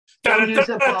Don't use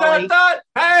it, Polly.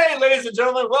 Hey, ladies and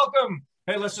gentlemen, welcome.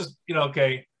 Hey, let's just,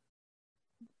 okay,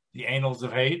 the annals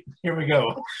of hate. Here we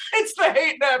go. It's the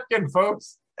hate napkin,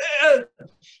 folks.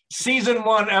 Season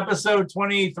 1, episode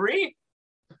 23.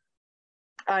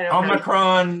 I don't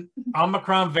know.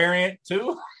 Omicron variant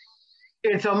 2.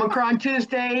 It's Omicron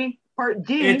Tuesday, part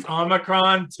D. It's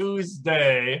Omicron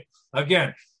Tuesday.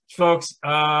 Again, folks,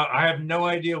 I have no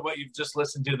idea what you've just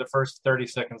listened to the first 30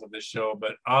 seconds of this show,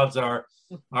 but odds are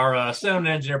our sound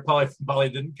engineer probably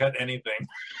didn't cut anything,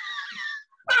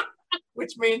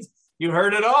 which means you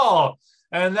heard it all.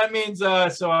 And that means,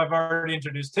 so I've already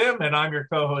introduced him, and I'm your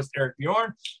co-host, Eric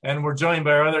Bjorn, and we're joined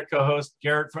by our other co-host,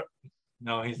 Garrett.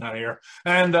 No, he's not here.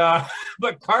 And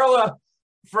but Carla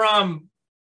from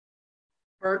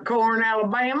Burnt Corn,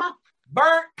 Alabama.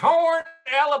 Burnt Corn,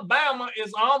 Alabama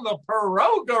is on the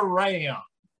program.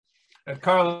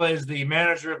 Carla is the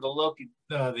manager of the local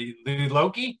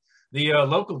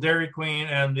Dairy Queen,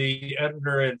 and the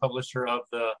editor and publisher of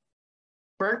the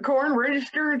Burnt Corn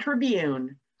Register and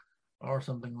Tribune, or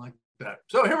something like that.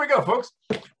 So here we go, folks.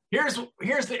 Here's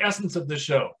the essence of the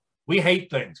show. We hate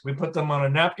things. We put them on a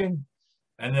napkin,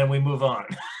 and then we move on.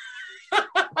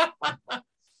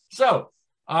 So.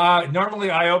 Normally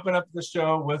I open up the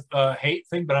show with a hate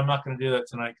thing, but I'm not going to do that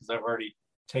tonight because I've already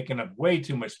taken up way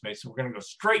too much space. So we're going to go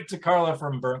straight to Carla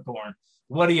from Burnt Corn.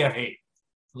 What do you hate?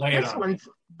 Lay it on.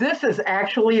 This is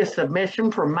actually a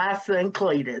submission from my son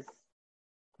Cletus.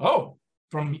 Oh,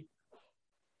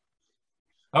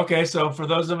 okay. So for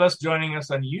those of us joining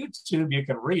us on YouTube, you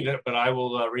can read it, but I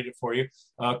will read it for you.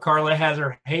 Carla has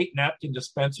her hate napkin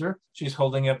dispenser. She's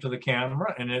holding up to the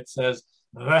camera, and it says,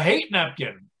 "The hate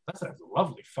napkin." That's a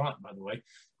lovely font, by the way.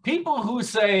 People who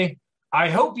say, "I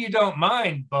hope you don't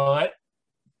mind, but,"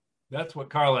 that's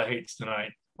what Carla hates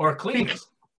tonight. Or Cletus.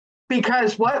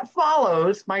 Because what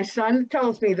follows, my son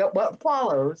tells me that what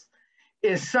follows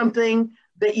is something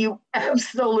that you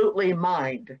absolutely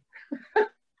mind.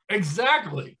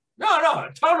 Exactly. No,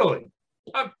 totally.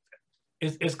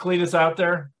 Is Cletus out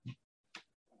there?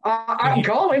 I'm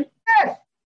calling. Yes.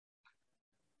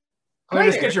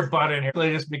 Cletus, get your butt in here,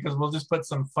 Cletus, because we'll just put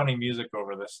some funny music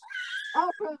over this. Oh,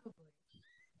 probably.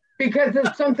 Because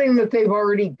it's something that they've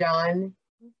already done.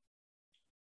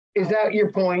 Is that your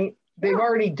point? They've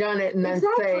already done it and then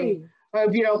say, "Oh,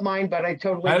 if you don't mind, but I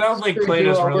totally..." I don't think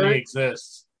Cletus really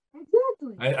exists.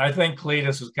 Exactly. I think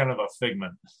Cletus is kind of a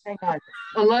figment. Hang on.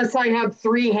 Unless I have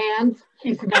 3 hands,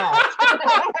 he's not.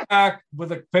 Back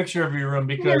with a picture of your room,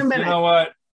 because you know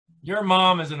what? Your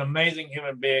mom is an amazing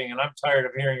human being, and I'm tired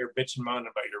of hearing her bitch and moan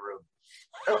about your room.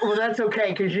 Well, that's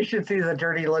okay, because you should see the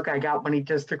dirty look I got when he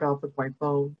just took off with my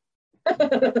phone.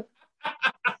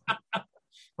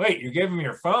 Wait, you gave him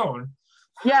your phone?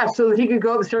 Yeah, so that he could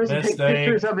go upstairs and take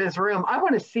pictures of his room. I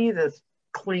want to see this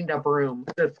cleaned up room.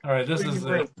 All right, this is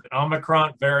an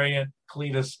Omicron variant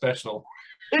Cletus special.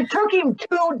 It took him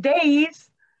 2 days,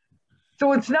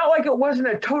 so it's not like it wasn't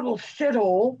a total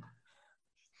shithole.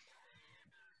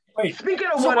 Wait, speaking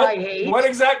of I hate. What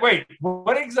exactly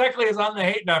is on the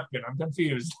hate napkin? I'm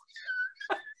confused.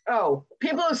 Oh,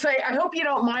 people who say, "I hope you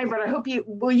don't mind, but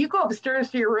will you go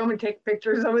upstairs to your room and take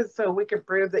pictures of it so we can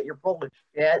prove that you're full of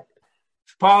shit?"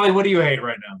 Polly, what do you hate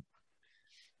right now?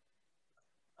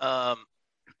 I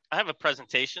have a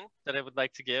presentation that I would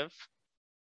like to give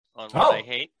on what I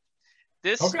hate.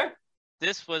 This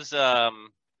was I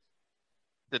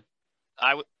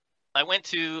went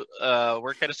to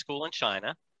work at a school in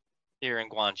China, here in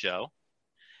Guangzhou,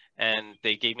 and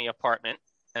they gave me an apartment,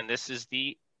 and this is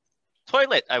the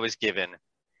toilet I was given.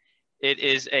 It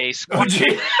is a squatter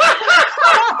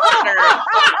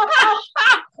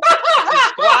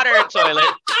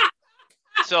toilet.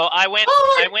 So I went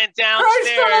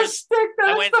downstairs.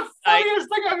 That's the funniest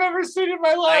thing I've ever seen in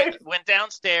my life. I went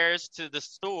downstairs to the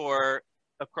store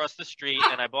across the street,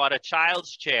 and I bought a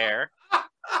child's chair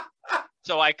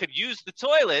so I could use the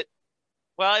toilet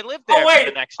while I lived there for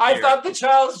the next year. I thought the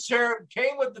child's chair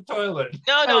came with the toilet.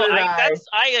 No,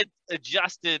 I had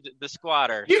adjusted the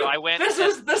squatter. So I went. This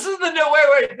is the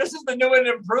new This is the new and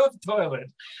improved toilet.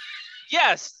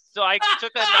 Yes. So I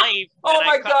took a knife.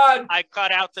 God! I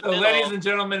cut out the middle. Ladies and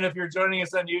gentlemen, if you're joining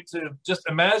us on YouTube, just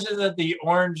imagine that the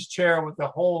orange chair with the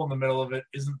hole in the middle of it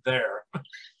isn't there.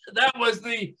 That was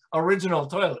the original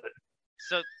toilet.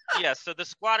 So the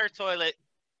squatter toilet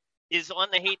is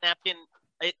on the hate napkin.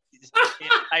 I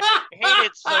hate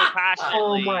it so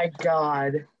passionately. Oh my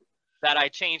God! That I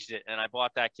changed it, and I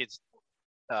bought that kid's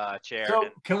chair. So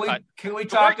can we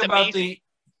talk about the?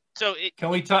 So can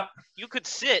we talk? You could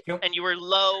sit, and you were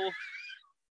low.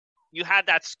 You had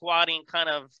that squatting kind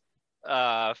of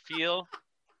feel.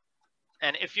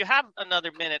 And if you have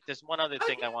another minute, there's one other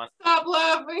thing I want. Stop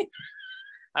laughing.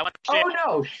 I want to share. Oh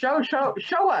no! Show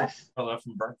us. Hello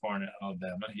from Burkhorn,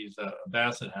 Alabama. He's a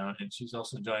basset hound, and she's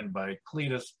also joined by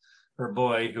Cletus, her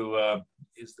boy, who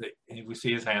is we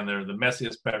see his hand there, the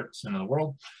messiest person in the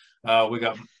world. We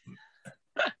got.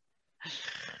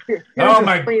 Oh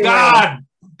my God,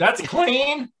 that's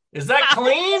clean. Is that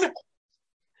clean?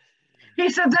 He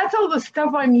said that's all the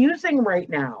stuff I'm using right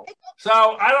now. So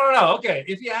I don't know. Okay,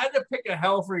 if you had to pick a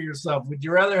hell for yourself, would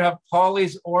you rather have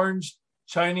Paulie's orange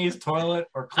Chinese toilet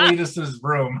or Cletus's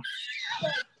room?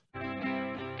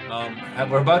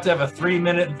 We're about to have a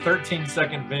 3-minute and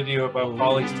 13-second video about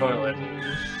Paulie's toilet.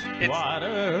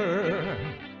 Water,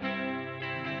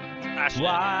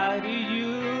 why do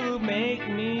you make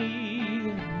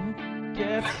me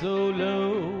get so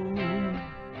low?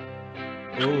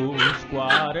 Oh,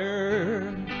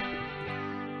 squatter.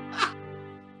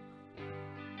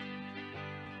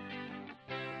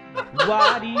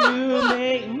 Why do you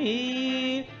make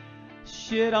me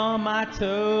shit on my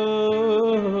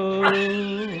toes?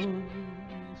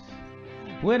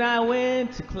 When I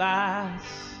went to class,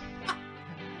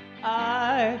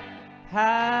 I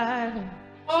had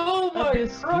Oh a my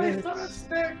Christ on a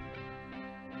stick!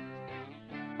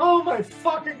 Oh my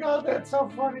fucking God, that's so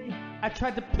funny. I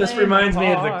tried to play This reminds my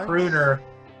me of the part. crooner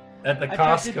at the I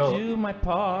tried to Costco do my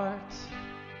part.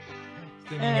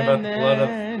 singing about the blood of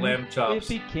lamb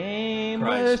chops. It became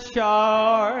Christ. a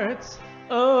short.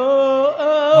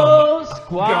 Oh,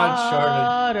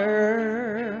 God,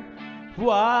 squatter.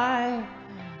 Why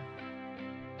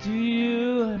do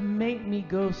you make me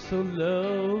go so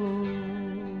low?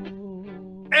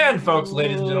 And folks,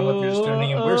 ladies and gentlemen, if you're just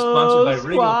tuning in, we're sponsored by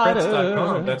RegalPrints.com.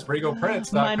 Squatter. That's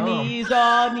RegalPrints.com. My knees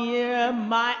are near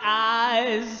my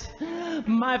eyes.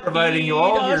 My Providing you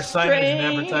all of your signage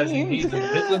and advertising needs in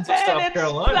Midlands of South it's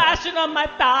Carolina. Splashing on my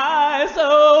thighs,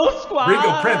 oh squatter.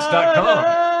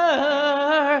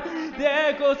 RegalPrints.com.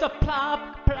 There goes a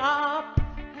plop, plop.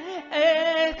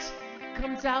 It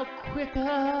comes out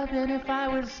quicker than if I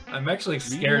was. I'm actually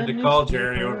scared to call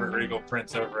Jerry over at Regal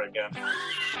Prints over again.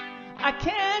 I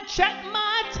can't check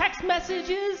my text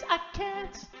messages. I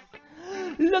can't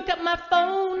look at my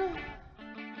phone.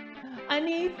 I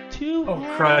need to. Oh,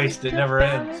 Christ, it never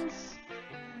ends.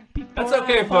 That's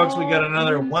okay, folks. We got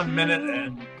another 1 minute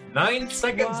and 9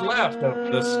 seconds left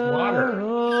of The Squatter.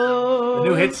 The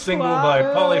new hit single by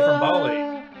Paulie from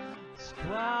Bali.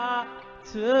 Squatter,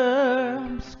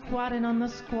 I'm squatting on the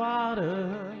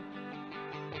squatter.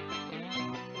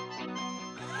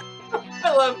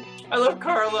 I love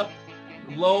Carla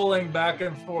lolling back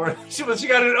and forth. She got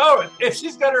it. Oh, if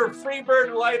she's got her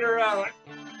Freebird lighter out.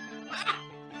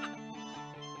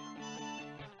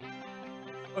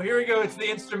 Oh, here we go. It's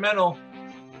the instrumental.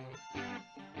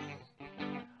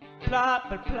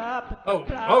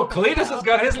 Oh, Cletus has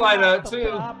got his light out too.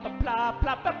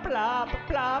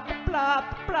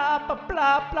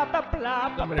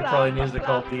 Somebody probably needs to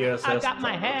call DSS. I got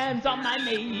my hands on my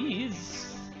knees.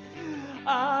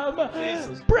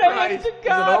 Jesus Praying Christ. to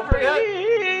God, Is it over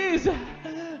yet? please.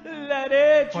 Let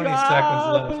it 20 drop,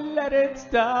 seconds left. let it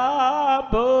stop.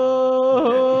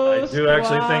 Oh, I do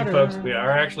actually think, folks, we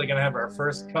are actually going to have our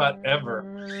first cut ever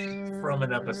from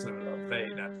an episode of Hey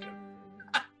Neptune.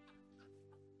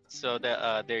 So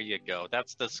there you go.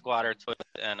 That's the squatter toilet,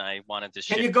 and I wanted to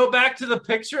share. Can you go back to the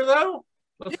picture, though?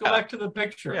 Let's go Yeah. back to the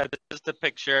picture. Yeah, this is the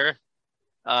picture.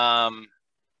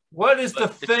 What is the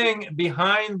thing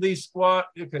behind the squat?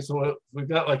 Okay, so we've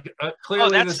got like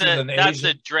clearly that's this is an that's Asian.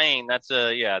 the drain. That's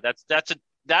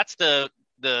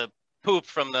the poop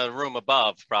from the room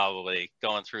above, probably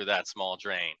going through that small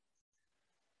drain.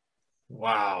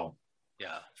 Wow,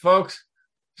 Yeah. folks.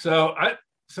 So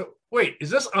wait, is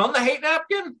this on the hate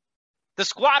napkin? The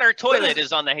squatter toilet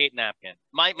is on the hate napkin.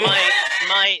 My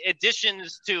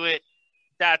additions to it.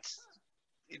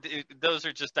 Those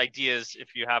are just ideas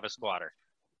if you have a squatter.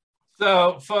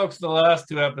 So, folks, the last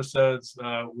two episodes,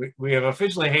 we have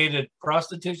officially hated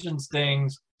prostitution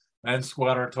stings and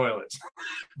squatter toilets.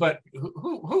 But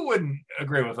who wouldn't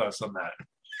agree with us on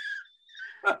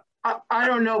that? I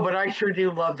don't know, but I sure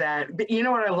do love that. But you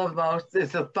know what I love most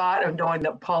is the thought of knowing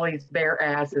that Paulie's bare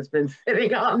ass has been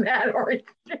sitting on that orange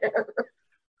chair.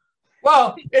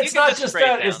 Well, it's can not just just spray it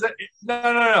that. It's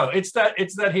that. No. It's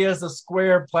that he has a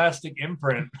square plastic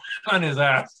imprint on his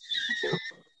ass.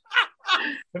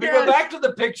 If we go back to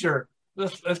the picture,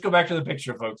 let's go back to the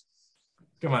picture, folks.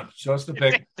 Come on, show us the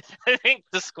pic. I think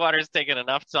the squatter's taking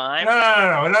enough time.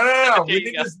 No. There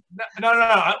you go.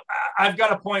 No. I've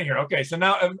got a point here. Okay, so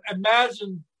now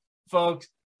imagine, folks,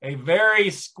 a very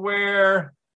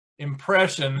square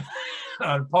impression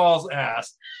on Paul's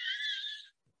ass.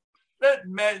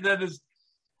 That is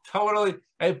totally.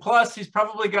 Hey, plus he's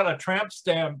probably got a tramp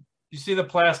stamp. You see the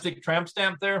plastic tramp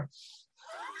stamp there?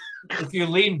 If you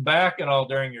lean back at all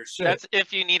during your shit. That's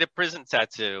if you need a prison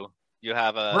tattoo. You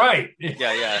have a right.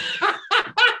 Yeah.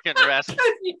 Get arrested.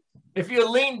 If you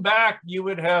lean back, you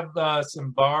would have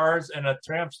some bars and a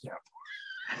tramp stamp.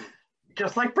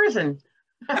 Just like prison.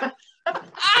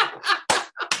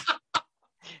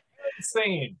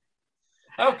 Insane.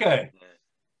 Okay.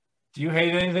 Do you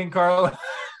hate anything, Carla?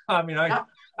 I mean, I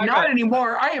not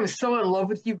anymore. I am so in love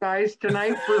with you guys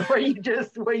tonight for what you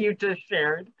just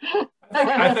shared.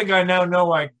 I think I now know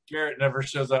why Garrett never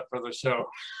shows up for the show.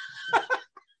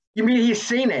 You mean he's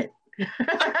seen it?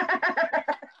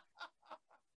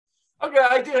 Okay,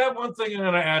 I do have one thing I'm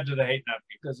going to add to the hate nut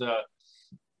because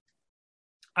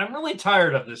I'm really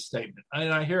tired of this statement.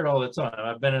 I hear it all the time.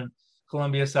 I've been in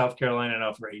Columbia, South Carolina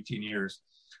now for 18 years,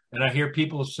 and I hear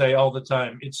people say all the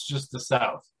time, it's just the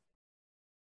South.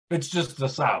 It's just the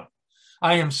South.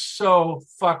 I am so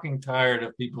fucking tired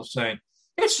of people saying,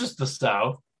 it's just the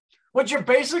South. What you're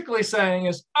basically saying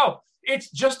is, oh, it's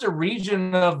just a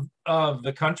region of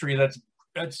the country that's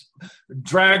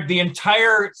dragged the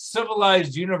entire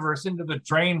civilized universe into the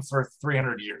drain for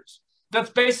 300 years. That's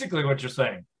basically what you're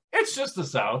saying. It's just the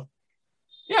South.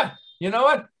 Yeah, you know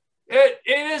what? It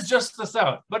is just the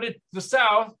South. But the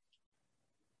South,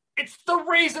 it's the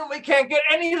reason we can't get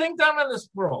anything done in this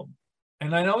world.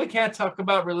 And I know we can't talk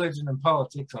about religion and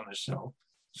politics on this show.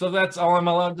 So that's all I'm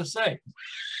allowed to say.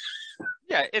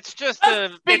 Yeah, it's just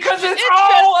because it's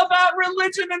all about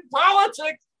religion and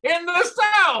politics in the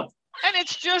South. And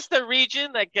it's just a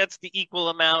region that gets the equal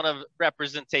amount of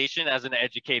representation as an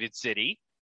educated city.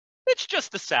 It's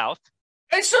just the South.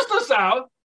 It's just the South.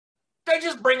 They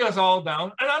just bring us all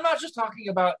down. And I'm not just talking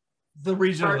about the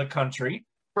region of the country.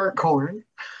 Burnt corn.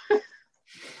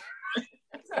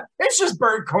 It's just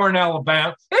burnt corn,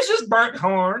 Alabama. It's just burnt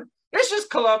corn. It's just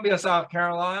Columbia, South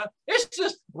Carolina. It's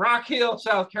just Rock Hill,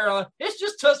 South Carolina. It's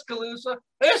just Tuscaloosa.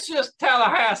 It's just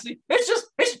Tallahassee. It's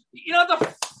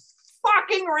the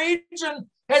fucking region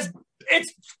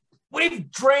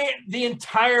we've drained the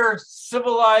entire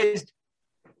civilized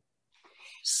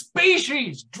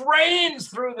species drains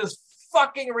through this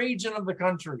fucking region of the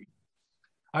country.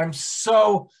 I'm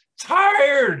so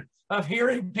tired of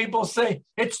hearing people say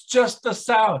it's just the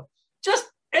South.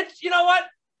 You know what?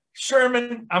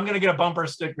 Sherman, I'm going to get a bumper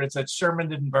sticker that said Sherman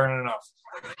didn't burn enough.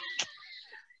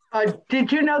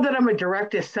 Did you know that I'm a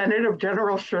direct descendant of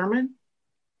General Sherman?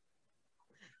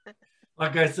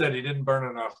 Like I said, he didn't burn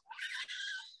enough.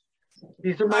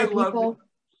 These are my people.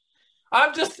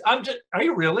 I'm just, are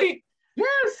you really?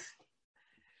 Yes.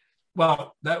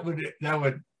 Well, that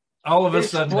would all of a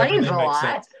sudden explains a makes lot.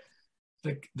 sense.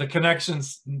 The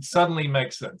connections suddenly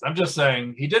make sense. I'm just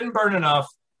saying he didn't burn enough.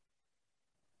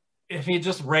 If he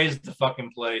just raised the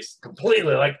fucking place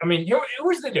completely, here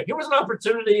was the deal. Here was an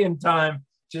opportunity in time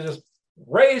to just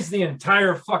raise the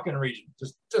entire fucking region.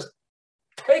 Just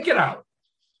take it out.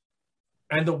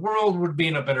 And the world would be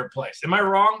in a better place. Am I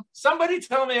wrong? Somebody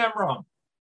tell me I'm wrong.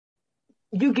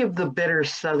 You give the bitter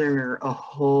Southerner a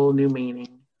whole new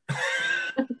meaning.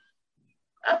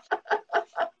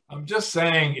 I'm just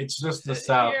saying it's just the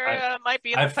South. You might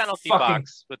be in the penalty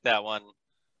box with that one.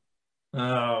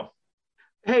 Oh.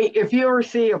 Hey, if you ever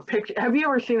see a picture, have you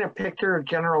ever seen a picture of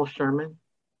General Sherman?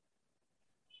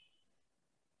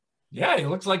 Yeah, he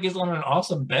looks like he's on an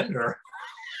awesome bender.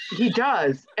 He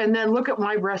does. And then look at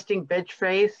my resting bitch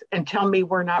face and tell me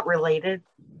we're not related.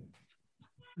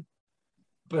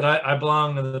 But I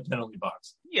belong in the penalty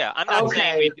box. Yeah, I'm not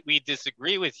saying we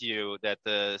disagree with you that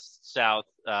the South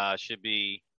should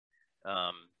be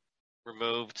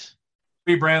removed.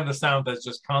 Rebrand the South as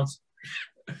just constant.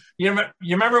 You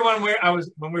remember when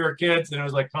we were kids and it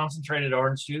was like concentrated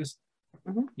orange juice?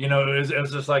 Mm-hmm. It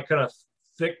was just like kind of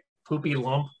thick poopy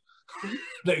lump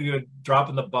that you would drop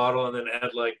in the bottle and then add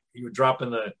you would drop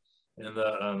in the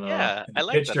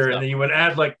pitcher and then you would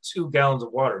add 2 gallons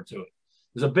of water to it.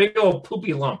 There's a big old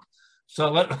poopy lump.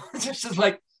 So it's just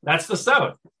that's the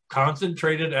South.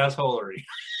 Concentrated assholery.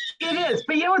 It is.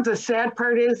 But you know what the sad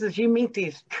part is you meet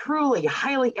these truly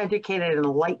highly educated and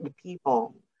enlightened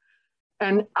people.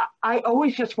 And I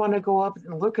always just want to go up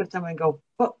and look at them and go,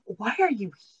 but why are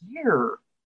you here?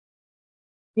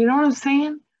 You know what I'm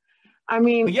saying? I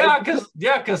mean,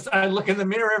 because I look in the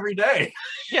mirror every day.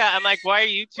 Yeah, I'm like, why are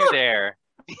you two there?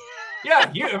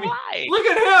 Yeah, look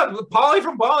at him, Paulie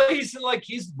from Bali.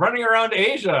 He's running around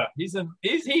Asia. He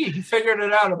figured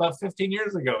it out about 15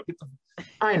 years ago.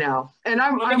 I know, and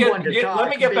I'm one to talk. Let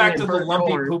me get back to the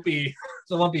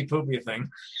lumpy poopy thing.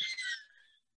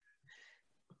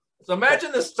 So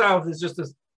imagine the South is just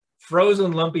this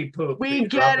frozen lumpy poop. We that you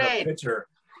drop get in a it. pitcher.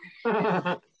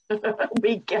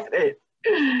 We get it.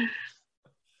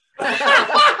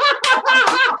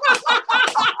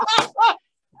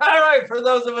 All right, for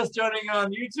those of us joining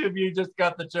on YouTube, you just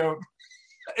got the joke.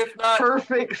 If not,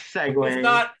 Perfect segue. if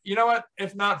not, you know what?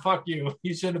 If not, fuck you.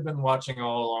 You should have been watching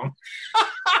all along.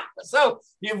 So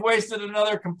you've wasted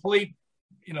another complete,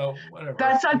 whatever.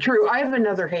 That's not true. I have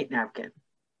another hate napkin.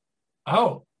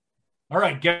 Oh, all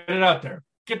right. Get it out there.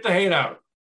 Get the hate out.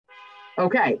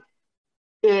 Okay.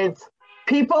 It's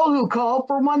people who call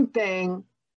for one thing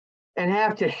and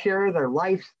have to share their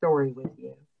life story with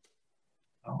you.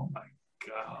 Oh my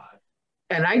God.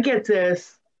 And I get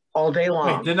this all day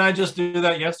long. Wait, didn't I just do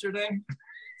that yesterday?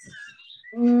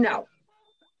 No.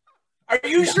 Are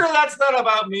you sure that's not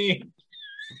about me?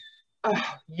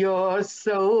 You're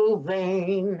so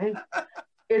vain.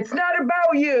 It's not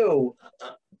about you.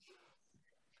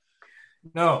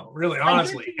 No, really,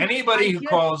 honestly. Anybody who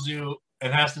calls you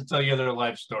and has to tell you their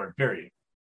life story, period.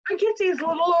 I get these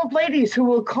little old ladies who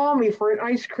will call me for an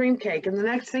ice cream cake. And the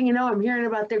next thing you know, I'm hearing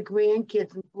about their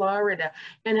grandkids in Florida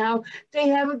and how they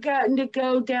haven't gotten to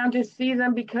go down to see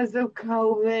them because of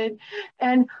COVID.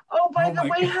 And, by the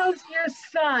way, how's your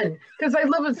son? Because I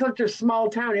live in such a small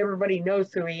town, everybody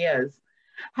knows who he is.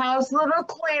 How's little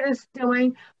Cletus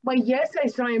doing? Well, yes, I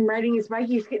saw him riding his bike.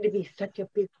 He's getting to be such a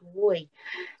big boy.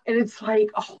 And it's like,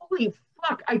 holy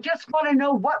fuck, I just want to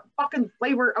know what fucking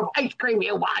flavor of ice cream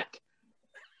you want.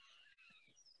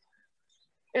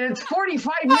 And it's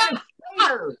 45 minutes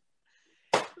later.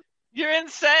 You're in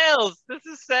sales. This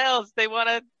is sales. They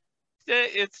want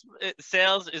to.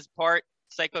 Sales is part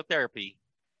psychotherapy.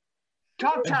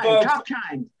 Talk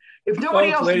time. If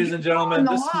nobody else, ladies and gentlemen,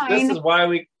 this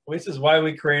is why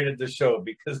we created the show,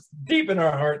 because deep in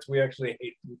our hearts we actually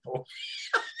hate people.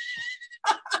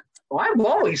 Well, I've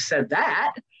always said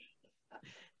that.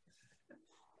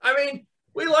 I mean,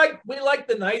 we like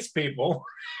the nice people.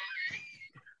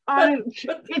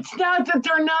 It's not that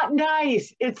they're not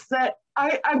nice. It's that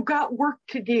I've got work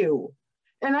to do.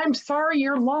 And I'm sorry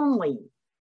you're lonely.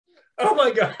 Oh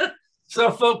my God.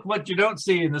 So folks, what you don't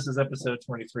see, and this is episode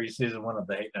 23, season 1 of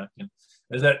The Hate Napkin,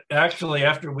 is that actually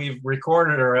after we've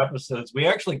recorded our episodes, we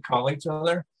actually call each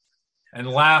other and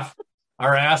laugh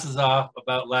our asses off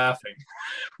about laughing.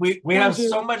 We have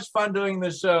so much fun doing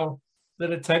this show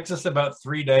that it takes us about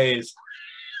 3 days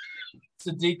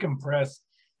to decompress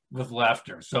with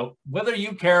laughter. So whether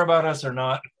you care about us or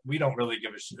not, we don't really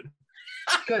give a shit.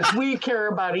 Because we care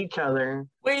about each other.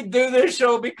 We do this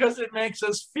show because it makes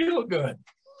us feel good.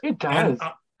 It does.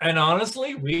 And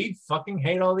honestly, we fucking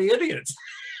hate all the idiots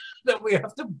that we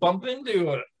have to bump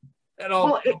into at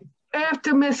all. Well,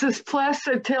 after Mrs.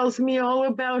 Plessa tells me all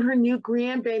about her new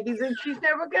grandbabies that she's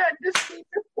never gotten to see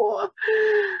before,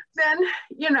 then,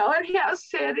 and how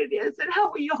sad it is. And how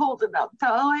are you holding up,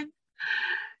 darling?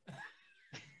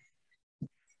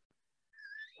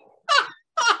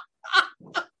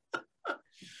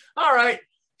 All right.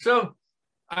 So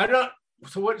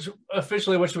what should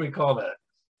we call that?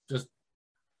 Just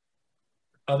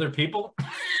other people?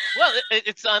 Well,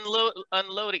 it's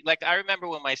unloading. Like, I remember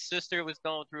when my sister was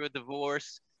going through a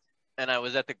divorce and I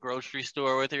was at the grocery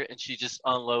store with her and she just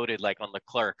unloaded like on the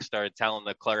clerk, started telling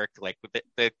the clerk, like,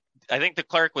 I think the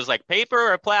clerk was like,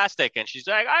 paper or plastic? And she's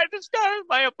like, I just got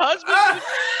my husband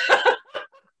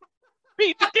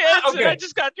beat the kids and I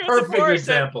just got through a divorce. Perfect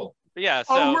example. Yeah,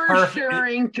 so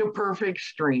oversharing to perfect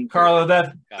strength. Carla,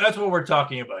 that's what we're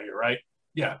talking about here, right?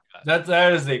 Yeah, that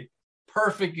is a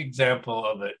perfect example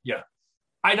of it. Yeah,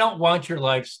 I don't want your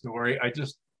life story. I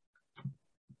just,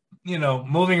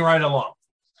 moving right along.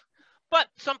 But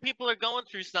some people are going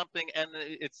through something, and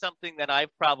it's something that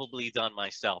I've probably done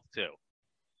myself too.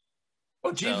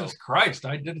 Oh, Jesus Christ!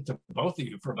 I did it to both of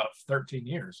you for about 13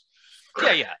 years.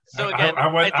 Yeah. So again,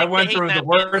 I went through the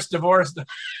worst divorce.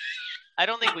 I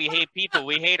don't think we hate people.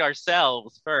 We hate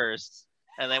ourselves first,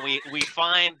 and then we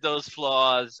find those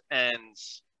flaws and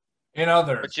in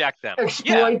others, reject them,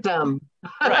 exploit them.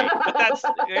 Right, but that's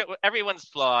everyone's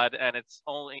flawed, and it's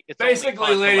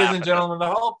basically, ladies and gentlemen, the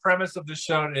whole premise of the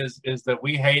show is that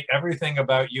we hate everything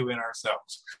about you in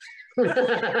ourselves.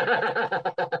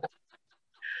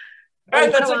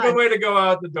 And that's a good way to go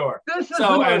out the door. This is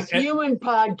the most human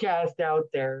podcast out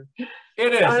there.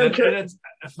 It is. And it's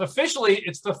officially,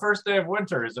 it's the first day of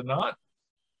winter, is it not?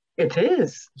 It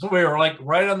is. So we were like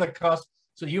right on the cusp.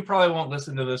 So you probably won't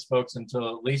listen to this, folks, until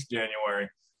at least January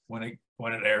when it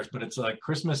airs. But it's like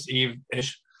Christmas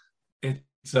Eve-ish.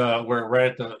 It's we're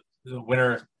right at the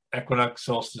winter equinox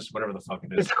solstice, whatever the fuck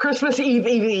it is. It's Christmas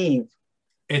Eve.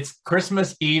 It's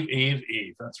Christmas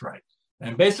Eve. That's right.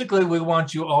 And basically, we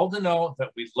want you all to know that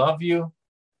we love you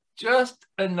just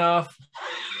enough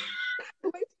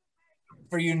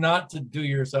for you not to do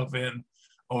yourself in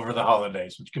over the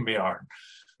holidays, which can be hard.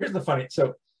 Here's the funny.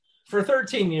 So for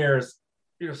 13 years,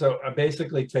 so I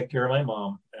basically take care of my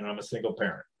mom, and I'm a single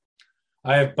parent.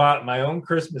 I have bought my own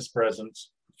Christmas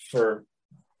presents for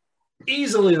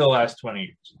easily the last 20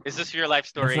 years. Is this your life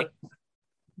story?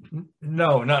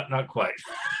 No, not quite.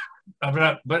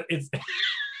 But it's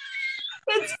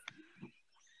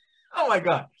oh my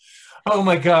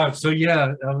God. So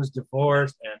yeah, I was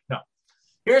divorced, and no.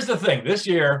 Here's the thing. This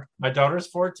year, my daughter's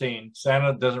 14.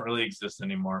 Santa doesn't really exist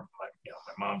anymore. My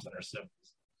mom's in her 70s.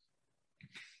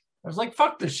 I was like,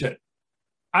 fuck this shit.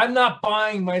 I'm not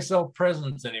buying myself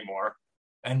presents anymore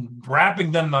and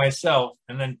wrapping them myself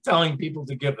and then telling people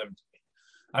to give them to me.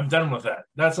 I'm done with that.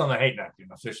 That's on the hate napkin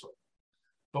officially.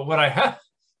 But what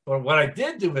I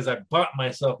did do is I bought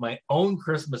myself my own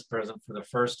Christmas present for the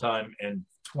first time in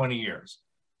 20 years.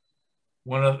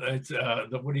 What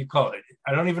do you call it?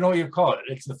 I don't even know what you call it.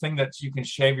 It's the thing that you can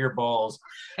shave your balls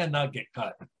and not get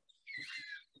cut.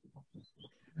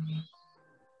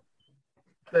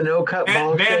 The no-cut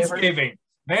ball shaver?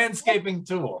 Manscaping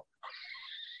tool.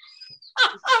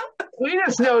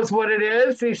 Cletus knows what it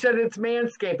is. He said it's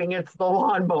manscaping. It's the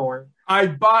lawnmower. I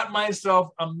bought myself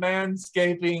a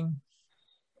manscaping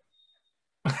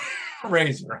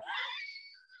razor.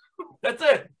 That's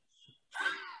it.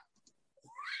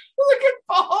 Look at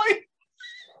Polly.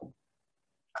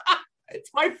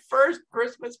 It's my first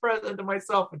Christmas present to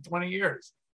myself in 20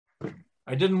 years.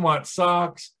 I didn't want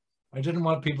socks. I didn't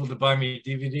want people to buy me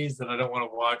DVDs that I don't want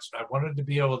to watch. I wanted to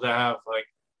be able to have like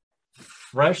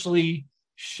freshly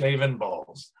shaven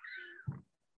balls.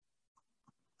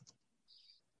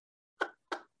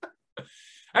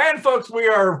 And folks, we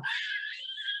are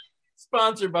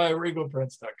sponsored by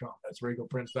regalprints.com. That's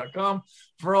regalprints.com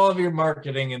for all of your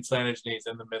marketing and signage needs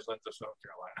in the Midlands of South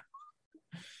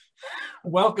Carolina.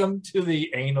 Welcome to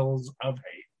the Annals of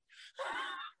Hate.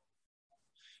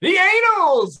 The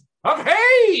Annals of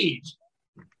Hate!